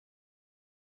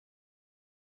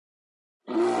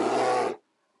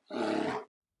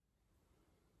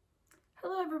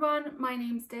Hello everyone, my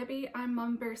name's Debbie. I'm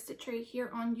MamaBearStitchery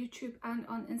here on YouTube and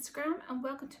on Instagram, and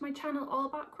welcome to my channel all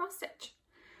about cross stitch.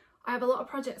 I have a lot of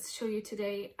projects to show you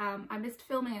today. I missed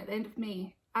filming at the end of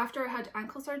May. After I had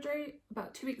ankle surgery,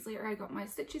 about 2 weeks later I got my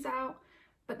stitches out,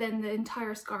 but then the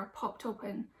entire scar popped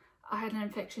open. I had an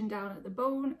infection down at the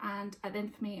bone, and at the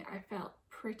end of May I felt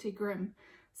pretty grim.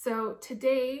 So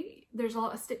today there's a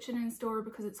lot of stitching in store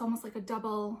because it's almost like a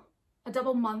double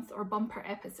month or bumper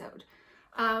episode.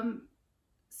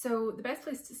 So the best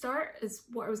place to start is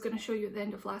what I was going to show you at the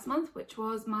end of last month, which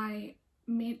was my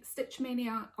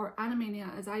StitchMaynia, or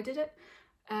Animaynia as I did it,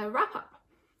 wrap up.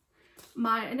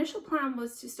 My initial plan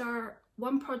was to start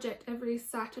one project every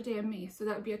Saturday in May, so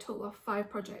that would be a total of 5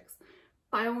 projects,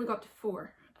 but I only got to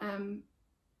 4,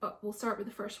 but we'll start with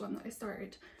the first one that I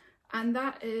started, and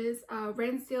that is a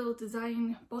Wrendale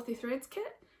design Bothy threads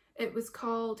kit. It was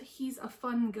called He's a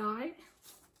Fun Guy.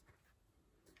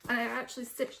 And I actually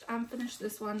stitched and finished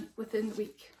this one within the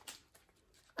week.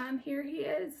 And here he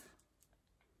is.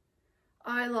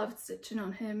 I loved stitching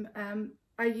on him.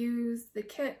 I used the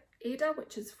kit Ada,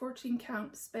 which is 14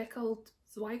 count speckled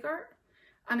Zweigart,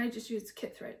 and I just used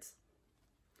kit threads.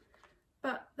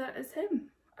 But that is him.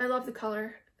 I love the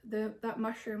colour. That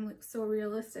mushroom looks so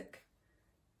realistic,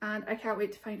 and I can't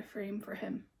wait to find a frame for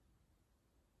him.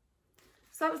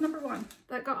 So that was number 1.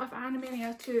 That got off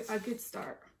Animaynia to a good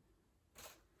start.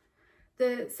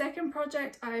 The second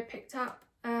project I picked up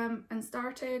and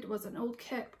started was an old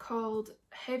kit called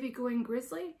Heavy Going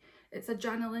Grizzly. It's a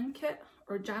Janlynn kit,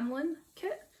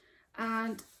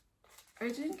 and I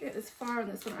didn't get as far on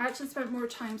this one. I actually spent more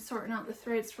time sorting out the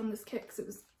threads from this kit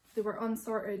because they were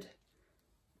unsorted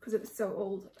because it was so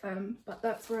old, but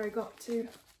that's where I got to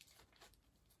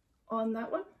on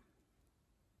that one.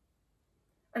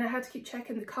 And I had to keep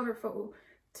checking the cover photo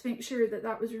to make sure that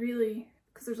that was really,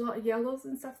 because there's a lot of yellows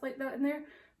and stuff like that in there,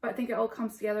 but I think it all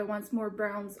comes together once more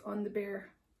browns on the bear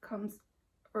comes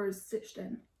or is stitched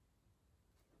in.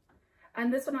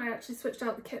 And this one I actually switched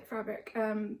out the kit fabric.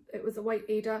 It was a white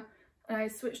Ada, and I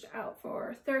switched it out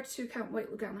for 32 count white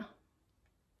Lugana.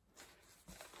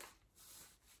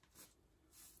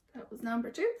 That was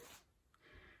number 2.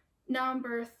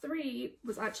 Number 3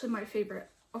 was actually my favourite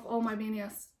of all my Maynia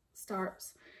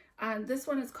starts. And this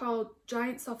one is called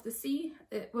Giants of the Sea.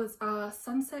 It was a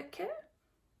sunset kit.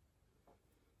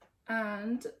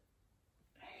 And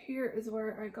here is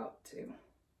where I got to.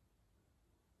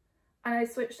 And I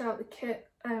switched out the kit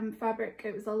fabric.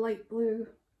 It was a light blue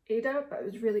Ada, but it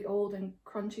was really old and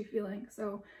crunchy feeling.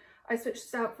 So I switched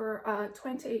this out for a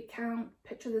 28 count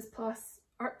Picture This Plus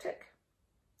Arctic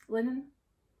linen.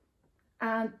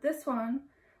 And this one,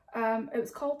 it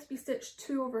was called to be stitched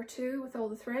 2/2 with all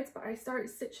the threads, but I started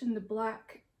stitching the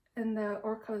black in the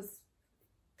orca's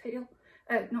tail,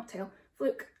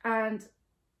 fluke, and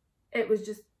it was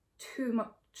just too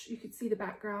much. You could see the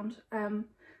background.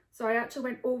 So I actually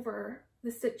went over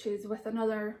the stitches with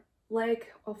another leg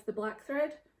of the black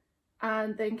thread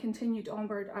and then continued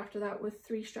onward after that with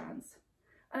 3 strands.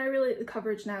 And I really like the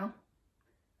coverage now.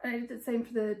 And I did the same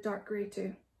for the dark grey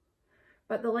too.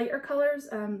 But the lighter colours,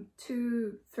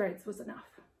 2 threads was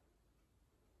enough.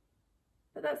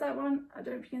 But that's that one. I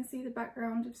don't know if you can see the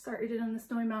background. I've started it on the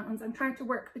snowy mountains. I'm trying to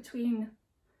work between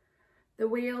the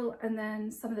whale and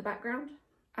then some of the background.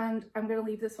 And I'm going to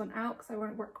leave this one out because I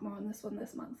want to work more on this one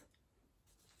this month.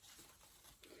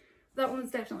 That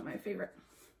one's definitely my favourite.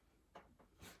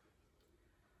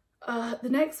 The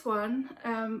next one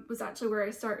was actually where I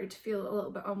started to feel a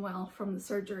little bit unwell from the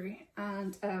surgery,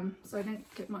 and so I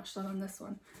didn't get much done on this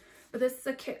one. But this is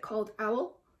a kit called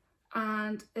Owl,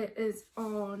 and it is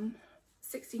on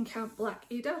 16 count black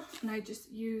Ada, and I just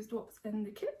used what's in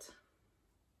the kit.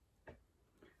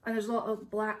 And there's a lot of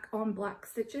black on black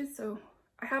stitches, so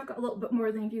I have got a little bit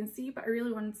more than you can see, but I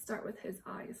really wanted to start with his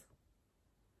eyes.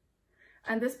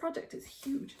 And this project is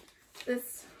huge.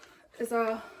 This is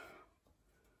a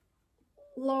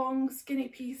long skinny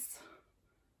piece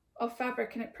of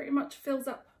fabric, and it pretty much fills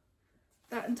up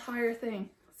that entire thing,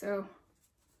 so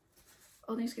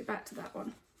I'll need to get back to that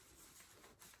one.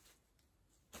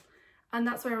 And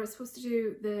that's where I was supposed to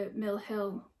do the Mill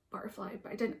Hill butterfly,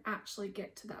 but I didn't actually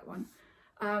get to that one.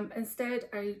 Instead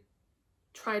I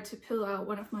tried to pull out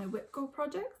one of my Whip Go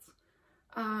projects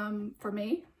for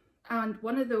May, and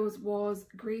one of those was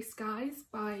Grey Skies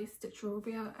by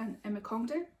Stitchrovia and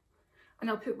Congdon. And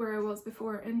I'll put where I was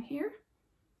before in here.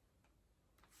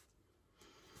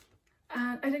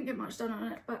 And I didn't get much done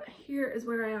on it, but here is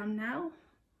where I am now.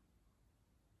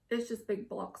 It's just big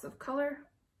blocks of colour.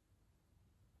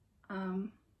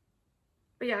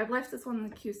 But yeah, I've left this one in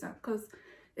the queue snap because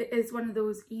it is one of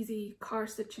those easy car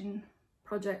stitching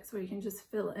projects where you can just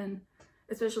fill it in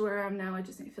especially where I am now. I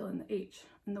just need to fill in the H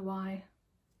and the Y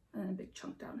and then a big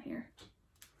chunk down here.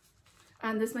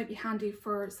 And this might be handy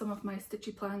for some of my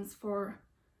stitchy plans for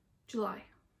July,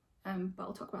 but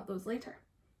I'll talk about those later.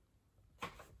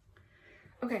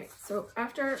 Okay, so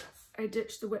after I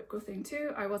ditched the whip go thing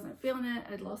too, I wasn't feeling it.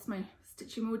 I'd lost my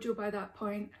stitchy mojo by that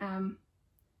point.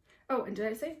 Oh, and did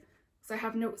I say? So I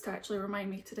have notes to actually remind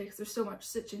me today because there's so much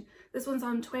stitching. This one's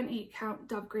on 28 count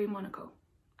Dove Grey Monaco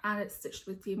and it's stitched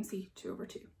with DMC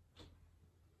 2/2.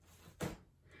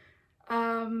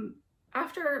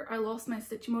 After I lost my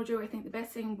stitchy mojo, I think the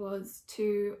best thing was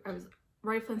I was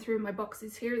rifling through my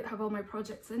boxes here that have all my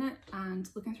projects in it and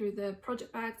looking through the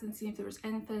project bags and seeing if there was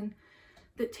anything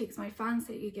that takes my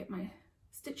fancy to get my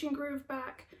stitching groove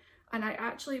back. And I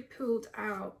actually pulled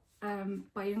out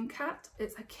Bayun Cat.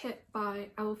 It's a kit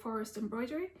by Owl Forest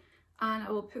Embroidery, and I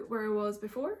will put where I was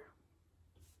before.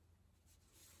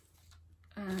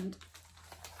 And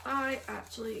I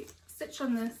actually stitched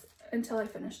on this until I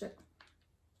finished it.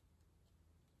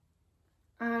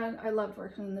 And I loved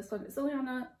working on this one. It's only on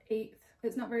an 1/8,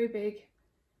 it's not very big.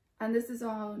 And this is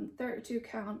on 32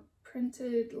 count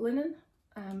printed linen.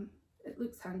 It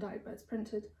looks hand dyed, but it's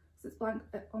printed, so it's blank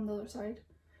on the other side.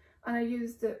 And I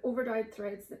used the over dyed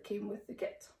threads that came with the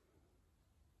kit.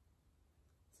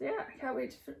 So yeah, I can't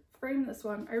wait to frame this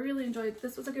one. I really enjoyed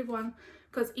this. Was a good one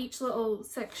because each little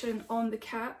section on the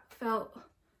cat felt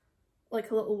like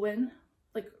a little win.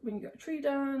 Like when you got a tree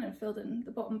done and filled in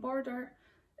the bottom border,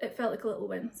 it felt like a little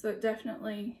win. So it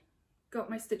definitely got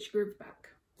my stitch groove back.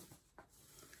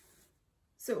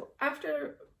 So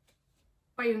after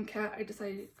Bayun Cat, I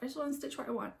decided I just want to stitch what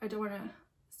I want. I don't want to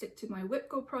stick to my whip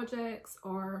go projects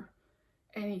or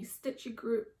any stitchy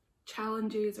group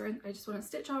challenges or anything. I just want to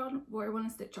stitch on what I want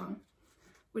to stitch on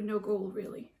with no goal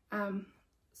really.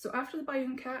 So after the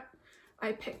Bayun Cat,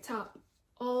 I picked up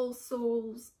All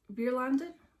Souls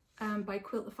Vierlanden by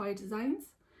Quiltify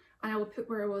Designs, and I will put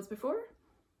where I was before.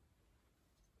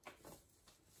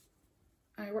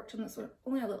 I worked on this one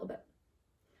only a little bit,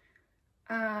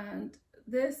 and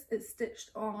this is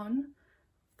stitched on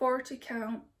 40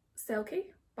 count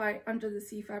Selkie by Under the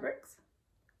Sea Fabrics,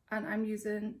 and I'm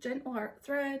using Gentle Art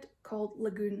thread called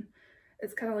Lagoon.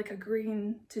 It's kind of like a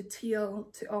green to teal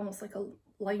to almost like a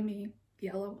limey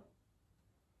yellow,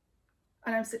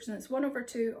 and I'm stitching this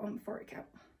 1/2 on 40 count.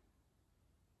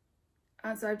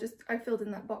 And so I filled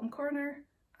in that bottom corner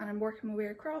and I'm working my way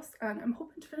across, and I'm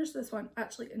hoping to finish this one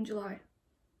actually in July.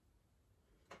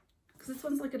 Because this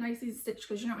one's like a nice easy stitch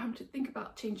because you're not having to think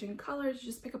about changing colours, you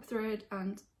just pick up a thread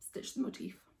and stitch the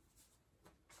motif.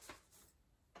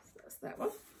 So that's that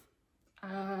one.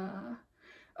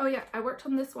 Oh yeah, I worked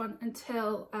on this one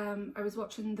until I was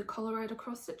watching the Colorado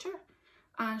cross stitcher,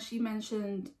 and she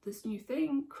mentioned this new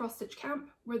thing, cross stitch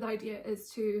camp, where the idea is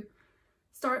to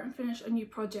start and finish a new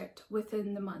project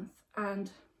within the month.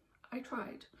 And I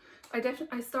tried.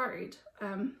 I started.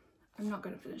 I'm not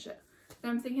going to finish it.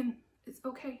 And I'm thinking it's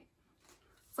okay.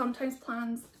 Sometimes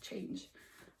plans change.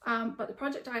 But the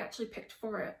project I actually picked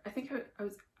for it, I think I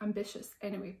was ambitious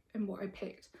anyway in what I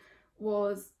picked,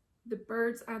 was The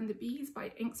Birds and the Bees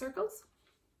by Ink Circles.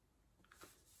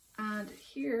 And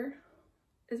here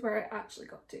is where I actually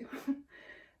got to.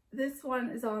 This one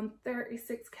is on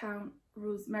 36 count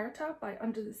Rose Merita by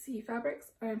Under the Sea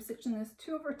Fabrics. I'm stitching this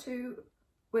 2/2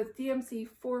 with DMC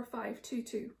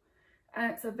 4522,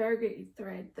 and it's a variegated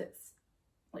thread that's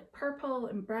like purple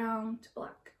and brown to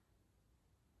black.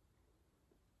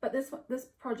 But this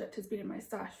project has been in my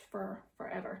stash for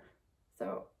forever,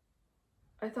 so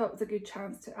I thought it was a good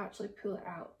chance to actually pull it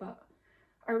out, but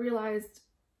I realised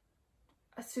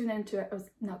as soon into it I was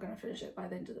not going to finish it by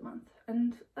the end of the month,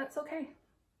 and that's okay.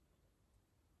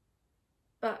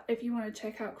 But if you want to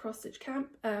check out Cross Stitch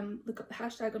Camp, look up the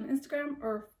hashtag on Instagram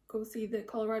or go see the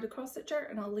Colorado cross stitcher,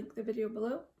 and I'll link the video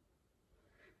below.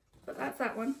 But that's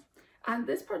that one. And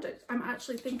this project I'm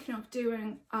actually thinking of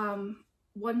doing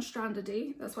 1 strand a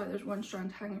day. That's why there's 1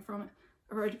 strand hanging from it.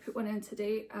 I've already put one in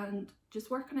today and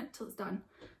just work on it till it's done.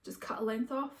 Just cut a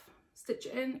length off, stitch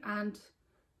it in, and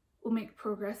we'll make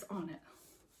progress on it.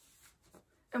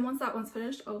 And once that one's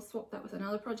finished, I'll swap that with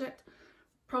another project.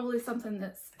 Probably something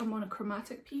that's a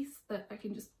monochromatic piece that I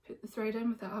can just put the thread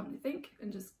in without having to think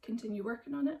and just continue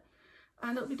working on it,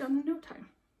 and it'll be done in no time.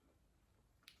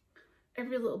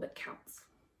 Every little bit counts.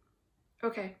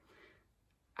 Okay,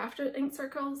 after Ink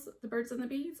Circles, The Birds and the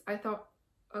Bees, I thought,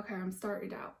 okay, I'm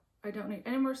started out. I don't need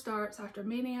any more starts after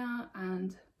Maynia,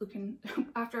 and looking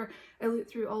after I looked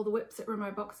through all the whips that were in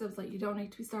my box, I was like, you don't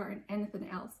need to be starting anything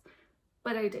else.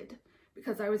 But I did,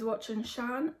 because I was watching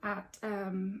Sian at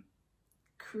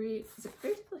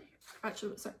Creatively?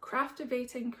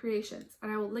 Craftivating Creations,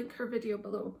 and I will link her video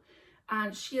below.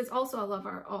 And she is also a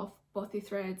lover of Bothy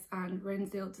threads and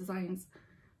Wrendale designs,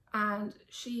 and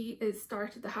she has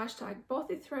started the hashtag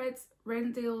Bothy threads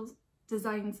Wrendale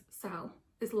designs sell.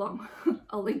 It's long.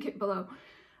 I'll link it below.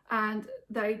 And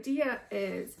the idea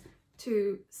is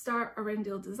to start a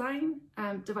Wrendale design,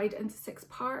 divide it into 6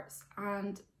 parts,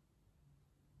 and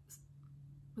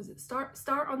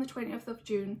start on the 20th of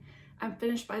June and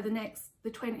finish by the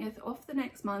 20th of the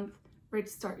next month, ready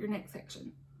to start your next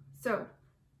section. So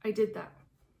I did that,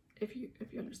 if you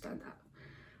understand that.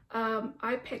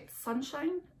 I picked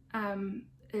Sunshine.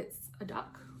 It's a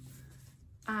duck,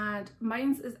 and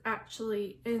mine's is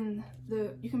actually in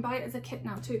the, you can buy it as a kit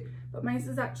now too, but mine's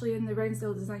is actually in the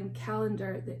Wrendale design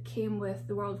calendar that came with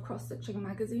the World of Cross Stitching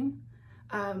magazine,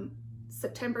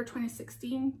 September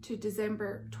 2016 to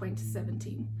December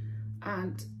 2017,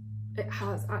 and it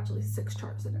has actually 6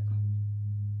 charts in it.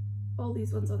 All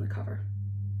these ones on the cover.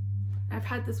 I've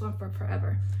had this one for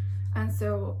forever, and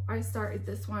so I started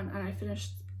this one and I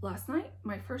finished last night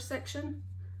my first section,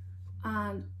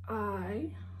 and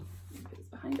it's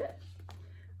behind it.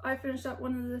 I finished up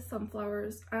one of the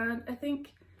sunflowers, and I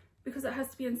think because it has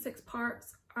to be in 6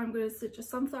 parts, I'm going to stitch a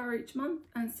sunflower each month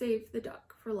and save the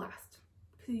duck for last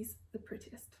because he's the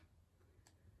prettiest.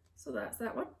 So that's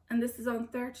that one, and this is on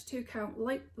 32 count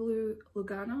light blue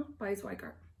Lugano by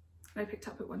Zweigart, and I picked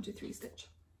up at 123 Stitch.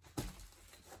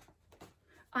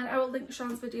 And I will link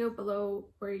Sean's video below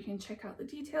where you can check out the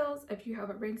details if you have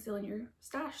a Wrendale in your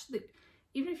stash. That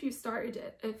even if you started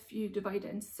it, if you divide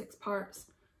it into 6 parts,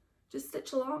 just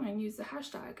stitch along and use the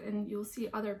hashtag, and you'll see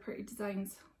other pretty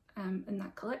designs in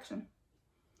that collection.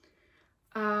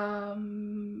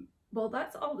 Well,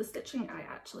 that's all the stitching I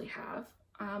actually have.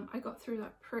 I got through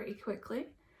that pretty quickly,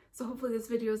 so hopefully this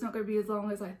video is not going to be as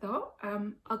long as I thought.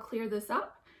 I'll clear this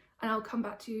up and I'll come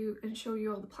back to you and show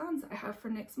you all the plans that I have for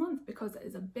next month, because it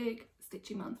is a big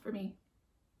stitchy month for me.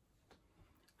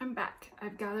 I'm back.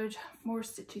 I've gathered more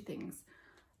stitchy things.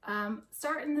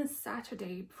 Starting this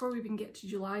Saturday, before we even get to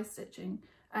July stitching,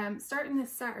 starting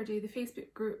this Saturday, the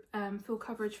Facebook group Full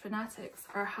Coverage Fanatics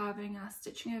are having a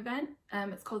stitching event.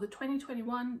 It's called the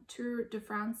 2021 Tour de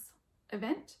France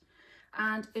event,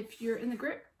 and if you're in the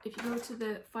group, if you go to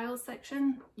the files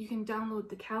section, you can download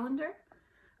the calendar,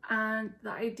 and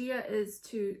the idea is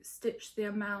to stitch the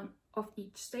amount of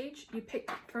each stage. You pick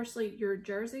firstly your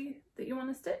jersey that you want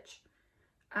to stitch,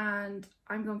 and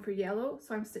I'm going for yellow,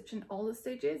 so I'm stitching all the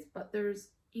stages, but there's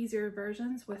easier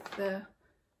versions with the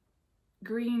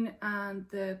green and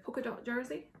the polka dot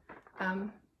jersey,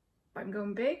 but I'm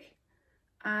going big,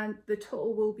 and the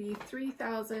total will be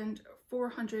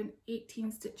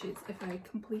 3,418 stitches if I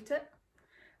complete it.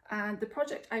 And the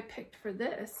project I picked for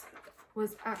this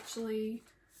was actually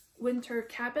Winter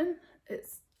Cabin.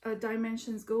 It's a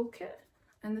Dimensions Gold kit,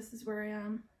 and this is where I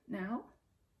am now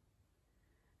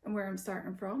and where I'm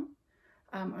starting from.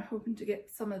 I'm hoping to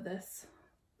get some of this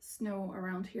snow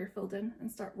around here filled in and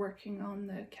start working on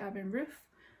the cabin roof.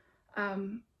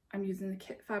 I'm using the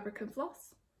kit fabric and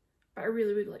floss, but I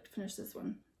really would like to finish this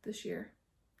one this year.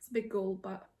 It's a big goal,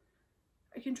 but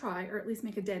I can try, or at least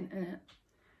make a dent in it.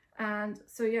 And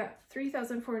so yeah,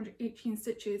 3,418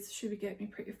 stitches should get me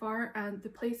pretty far, and the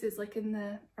places like in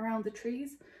the around the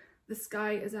trees, the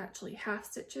sky is actually half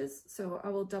stitches, so I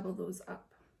will double those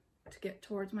up to get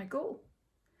towards my goal.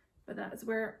 But that is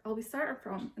where I'll be starting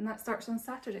from, and that starts on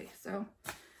Saturday, so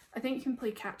I think you can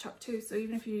play catch up too. So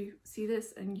even if you see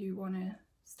this and you want to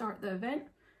start the event,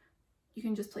 you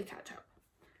can just play catch up.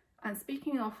 And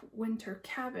speaking of Winter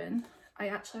Cabin, I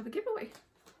actually have a giveaway.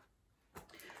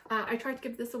 I tried to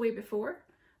give this away before,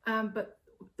 but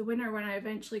the winner, when I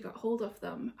eventually got hold of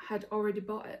them, had already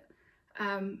bought it.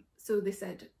 So they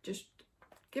said, just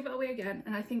give it away again.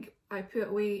 And I think I put it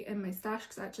away in my stash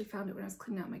because I actually found it when I was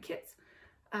cleaning out my kits.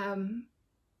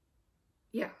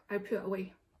 Yeah, I put it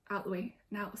away, out of the way,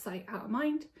 now out of sight, out of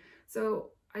mind. So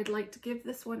I'd like to give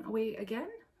this one away again.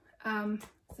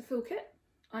 It's a full kit,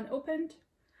 unopened.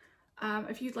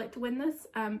 If you'd like to win this,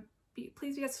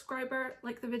 please be a subscriber,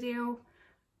 like the video,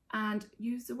 and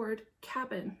use the word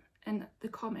cabin in the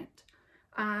comment.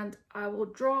 And I will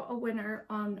draw a winner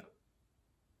on,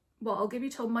 well, I'll give you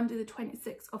till Monday the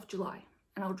 26th of July,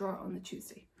 and I'll draw it on the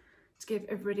Tuesday to give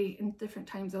everybody in different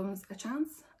time zones a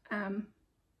chance.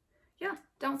 Yeah,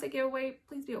 don't say giveaway,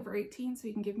 please be over 18 so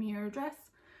you can give me your address.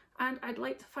 And I'd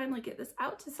like to finally get this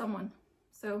out to someone.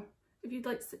 So if you'd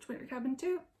like to stitch Winter Cabin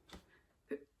too,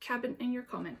 put cabin in your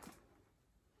comment.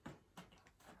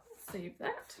 Save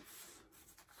that.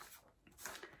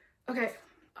 Okay,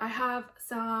 I have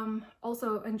some,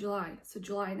 also in July, so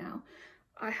July now,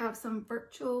 I have some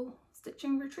virtual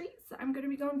stitching retreats that I'm going to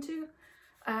be going to.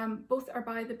 Both are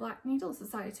by the Black Needle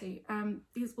Society.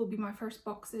 These will be my first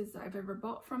boxes that I've ever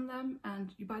bought from them,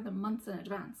 and you buy them months in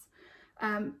advance.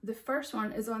 The first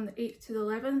one is on the 8th to the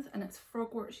 11th, and it's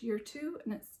Frogwarts Year 2,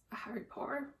 and it's a Harry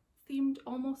Potter themed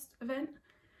almost event.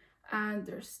 And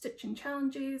there's stitching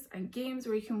challenges and games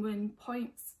where you can win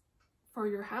points for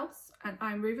your house. And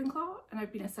I'm Ravenclaw, and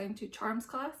I've been assigned to Charms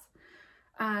class.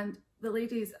 And the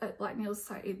ladies at Black Needle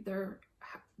Society, their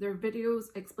videos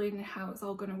explaining how it's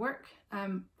all going to work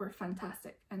were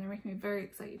fantastic, and they're making me very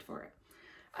excited for it.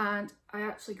 And I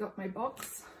actually got my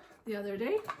box the other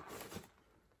day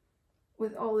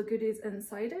with all the goodies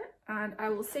inside it, and I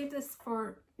will save this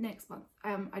for next month.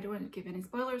 I don't want to give any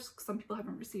spoilers because some people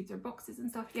haven't received their boxes and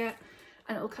stuff yet,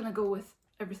 and it'll kind of go with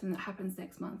everything that happens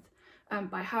next month.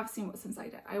 But I have seen what's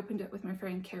inside it. I opened it with my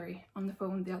friend Kerry on the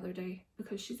phone the other day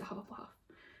because she's a Hufflepuff,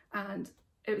 and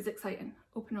it was exciting.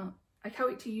 Open up. I can't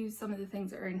wait to use some of the things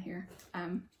that are in here.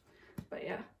 But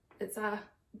yeah, it's a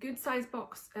good size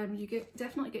box. You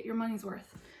definitely get your money's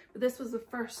worth. But this was the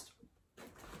first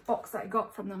box that I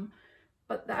got from them.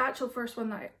 But the actual first one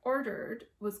that I ordered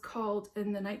was called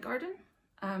In the Night Garden.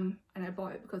 And I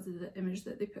bought it because of the image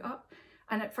that they put up.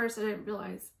 And at first I didn't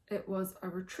realise it was a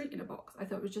retreat in a box. I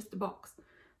thought it was just a box.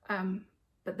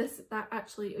 But that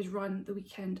actually is run the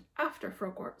weekend after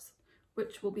Frogwarts,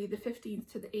 which will be the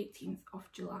 15th to the 18th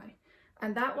of July.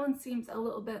 And that one seems a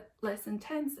little bit less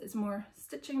intense. It's more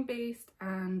stitching based,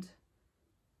 and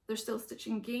there's still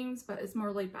stitching games, but it's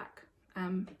more laid back.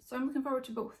 So I'm looking forward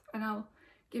to both, and I'll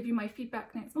give you my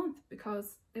feedback next month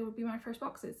because they will be my first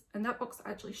boxes, and that box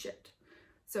actually shipped.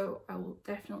 So I will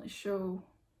definitely show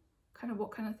kind of what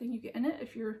kind of thing you get in it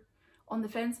if you're on the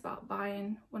fence about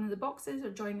buying one of the boxes or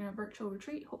joining a virtual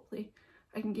retreat. Hopefully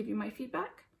I can give you my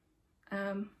feedback.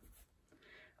 And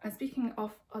speaking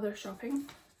of other shopping,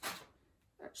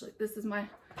 actually this is my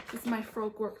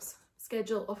Frogworks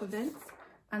schedule of events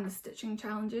and the stitching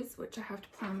challenges, which I have to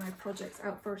plan my projects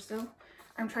out for still.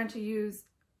 I'm trying to use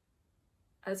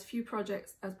as few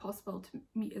projects as possible to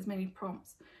meet as many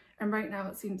prompts, and right now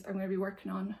it seems I'm going to be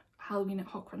working on Halloween at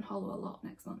Hawkrun Hollow a lot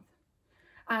next month.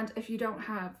 And if you don't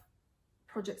have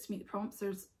projects to meet the prompts,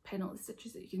 there's penalty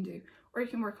stitches that you can do, or you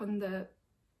can work on the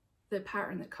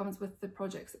pattern that comes with the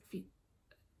projects that feed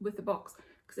with the box,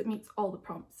 because it meets all the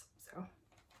prompts. So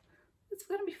it's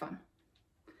going to be fun.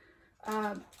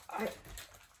 I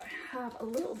have a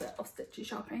little bit of stitchy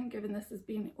shopping, given this has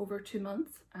been over 2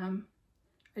 months.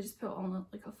 I just put it on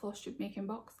like a Flosstube making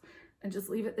box and just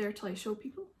leave it there till I show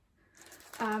people.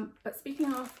 But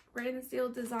speaking of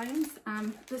Wrendale designs,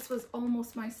 this was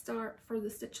almost my start for the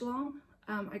stitch along.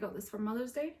 I got this for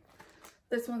Mother's Day.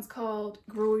 This one's called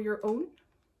Grow Your Own.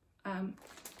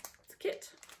 It's a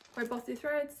kit by Bothy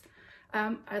threads.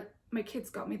 My kids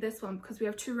got me this one because we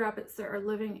have 2 rabbits that are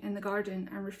living in the garden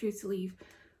and refuse to leave.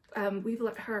 We've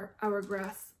let our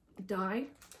grass die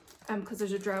because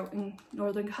there's a drought in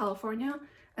Northern California,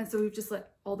 and so we've just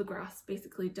let all the grass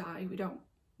basically die. We don't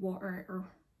water it or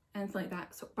anything like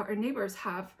that. So, but our neighbours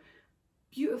have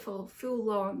beautiful full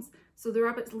lawns, so the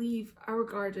rabbits leave our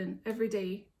garden every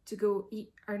day to go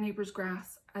eat our neighbour's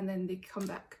grass, and then they come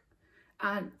back.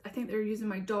 And I think they're using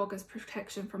my dog as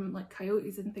protection from like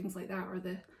coyotes and things like that, or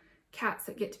the cats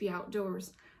that get to be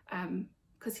outdoors,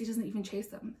 because he doesn't even chase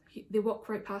them. They walk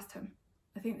right past him.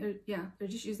 I think they're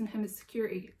just using him as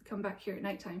security to come back here at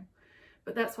night time.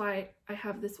 But that's why I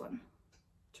have this one,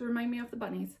 to remind me of the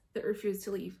bunnies that refuse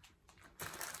to leave.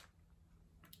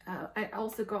 I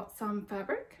also got some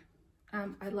fabric.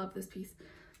 I love this piece.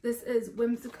 This is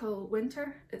Whimsical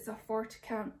Winter. It's a 40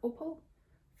 count opal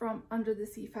from Under the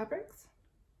Sea Fabrics.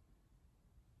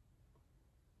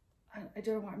 I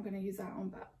don't know what I'm going to use that on,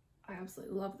 but I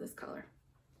absolutely love this colour.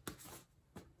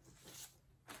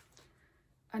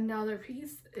 Another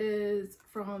piece is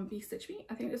from BeStitchMe.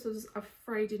 I think this was a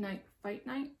Friday night fight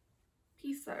night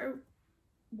piece that I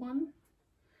won.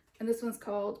 And this one's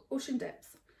called Ocean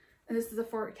Depths. And this is a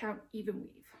 40 count even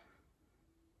weave.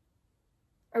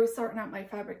 I was sorting out my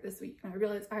fabric this week and I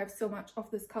realized I have so much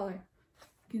of this colour.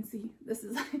 You can see this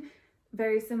is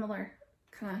very similar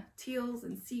kind of teals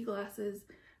and sea glasses.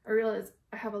 I realized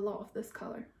I have a lot of this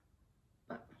colour,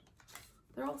 but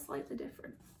they're all slightly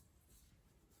different.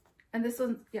 And this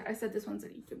one, yeah, I said this one's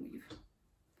an even weave.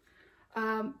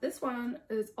 This one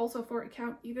is also a 40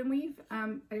 count even weave.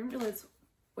 I didn't realise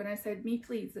when I said me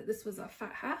please that this was a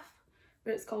fat half,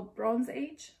 but it's called Bronze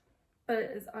Age, but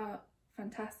it is a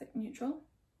fantastic neutral.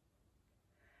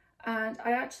 And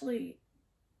I actually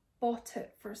bought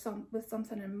it for with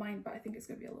something in mind, but I think it's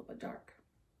going to be a little bit dark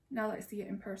now that I see it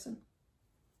in person.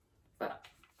 But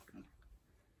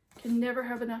can never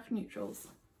have enough neutrals.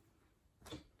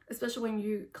 especially when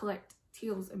you collect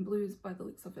teals and blues by the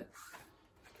looks of it.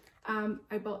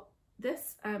 I bought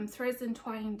this. Threads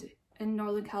Entwined in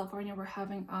Northern California were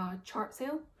having a chart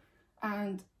sale,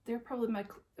 and they're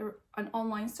an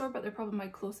online store, but they're probably my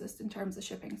closest in terms of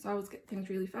shipping, so I always get things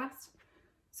really fast.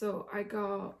 So I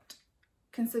got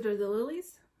Consider the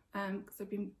Lilies, because I've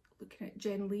been looking at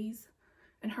Janlynn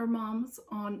and her mom's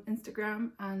on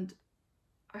Instagram, and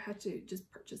I had to just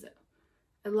purchase it.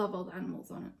 I love all the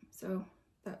animals on it. So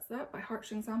that's that, by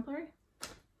Heartstrings Samplery.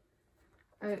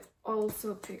 I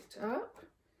also picked up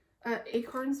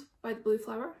Acorns by the Blue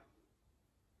Flower.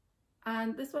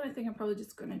 And this one I think I'm probably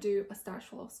just going to do a stash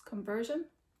floss conversion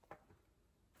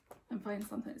and find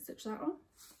something to stitch that on.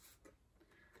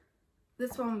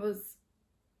 This one was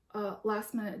a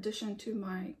last minute addition to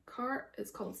my cart.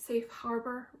 It's called Safe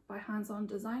Harbor by Hands On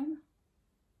Design,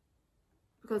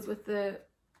 because with the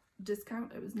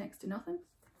discount it was next to nothing.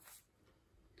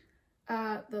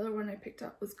 The other one I picked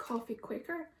up was Coffee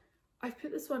Quaker. I've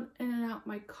put this one in and out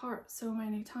my cart so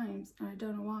many times and I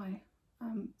don't know why.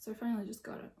 So I finally just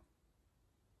got it.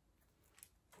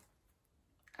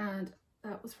 And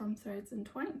that was from Threads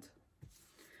Entwined.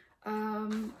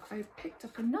 I picked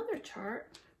up another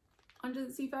chart under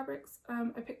the Z Fabrics.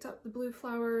 I picked up the Blue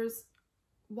Flowers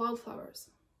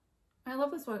Wildflowers. I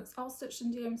love this one. It's all stitched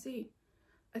in DMC.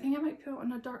 I think I might put it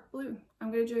on a dark blue.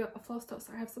 I'm going to do a floss toss.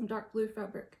 I have some dark blue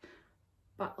fabric,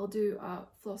 but I'll do a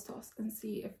floss toss and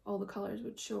see if all the colours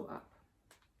would show up.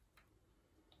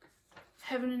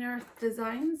 Heaven and Earth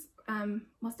Designs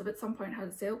must have at some point had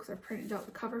a sale because I printed out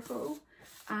the cover photo,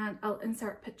 and I'll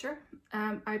insert a picture.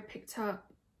 I picked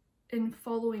up In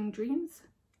Following Dreams,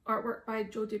 artwork by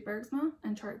Jodie Bergsma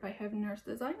and chart by Heaven and Earth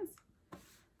Designs.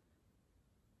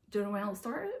 Don't know when I'll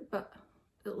start it, but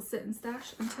it'll sit in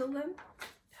stash until then.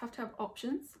 You have to have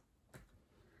options.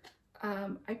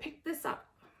 I picked this up.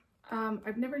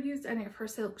 I've never used any of her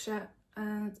silks yet,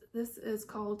 and this is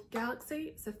called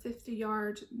Galaxy. It's a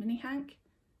 50-yard mini hank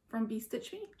from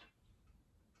BeStitchMe.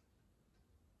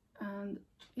 And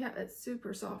yeah, it's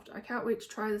super soft. I can't wait to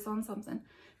try this on something.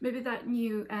 Maybe that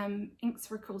new ink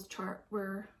circles chart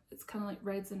where it's kind of like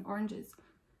reds and oranges.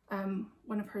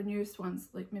 One of her newest ones,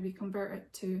 like maybe convert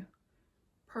it to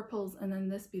purples and then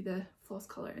this be the floss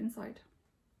color inside.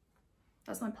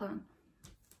 That's my plan.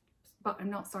 But I'm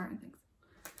not starting things.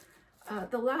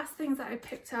 The last things that I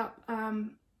picked up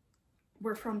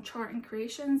were from Charting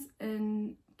Creations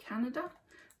in Canada.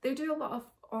 They do a lot of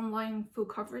online full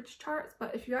coverage charts,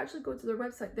 but if you actually go to their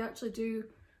website, they actually do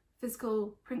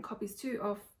physical print copies too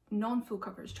of non-full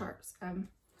coverage charts.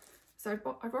 So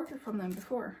I've ordered from them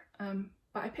before,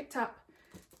 but I picked up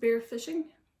Bear Fishing,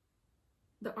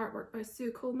 the artwork by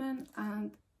Sue Coleman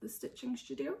and the Stitching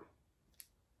Studio.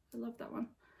 I love that one.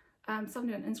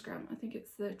 Somebody on Instagram, I think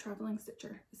it's the Traveling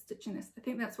Stitcher, is stitching this. I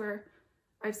think that's where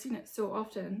I've seen it so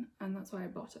often, and that's why I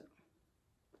bought it.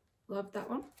 Love that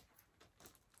one.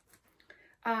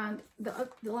 And the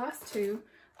last two,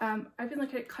 I've been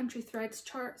looking at Country Threads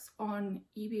charts on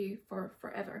eBay for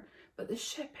forever, but the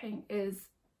shipping is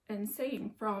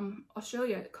insane from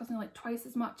Australia. It costs me like twice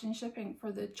as much in shipping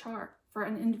for the chart, for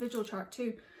an individual chart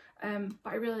too. But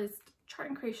I realised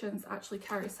Charting Creations actually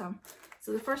carry some.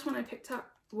 So the first one I picked up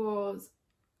was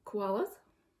koalas,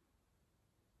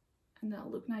 and that'll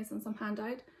look nice on some hand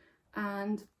dyed,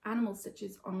 and animal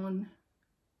stitches on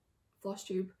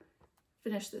Flosstube.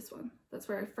 Finished this one. That's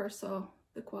where I first saw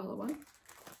the koala one.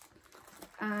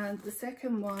 And the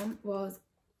second one was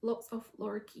lots of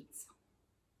lorikeets.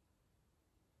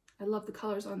 I love the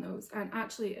colours on those. And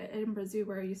actually at Edinburgh Zoo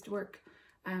where I used to work,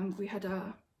 we had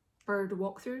a bird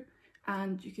walkthrough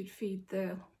and you could feed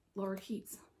the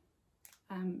lorikeets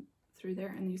through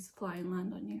there and they used to fly and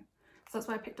land on you. So that's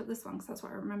why I picked up this one, because that's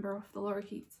what I remember of the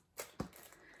lorikeets.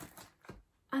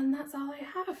 And that's all I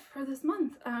have for this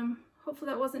month.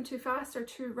 Hopefully that wasn't too fast or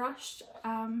too rushed.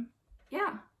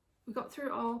 Yeah, we got through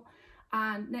it all.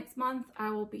 And next month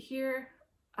I will be here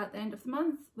at the end of the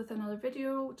month with another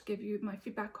video to give you my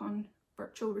feedback on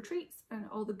virtual retreats and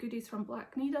all the goodies from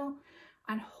Black Needle,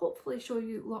 and hopefully show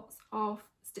you lots of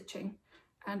stitching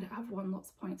and have won lots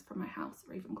of points for my house,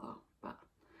 Ravenclaw. But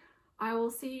I will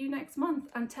see you next month.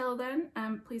 Until then,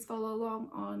 please follow along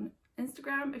on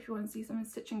Instagram if you want to see some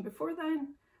stitching before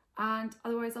then, and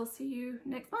otherwise I'll see you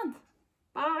next month.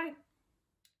 Bye!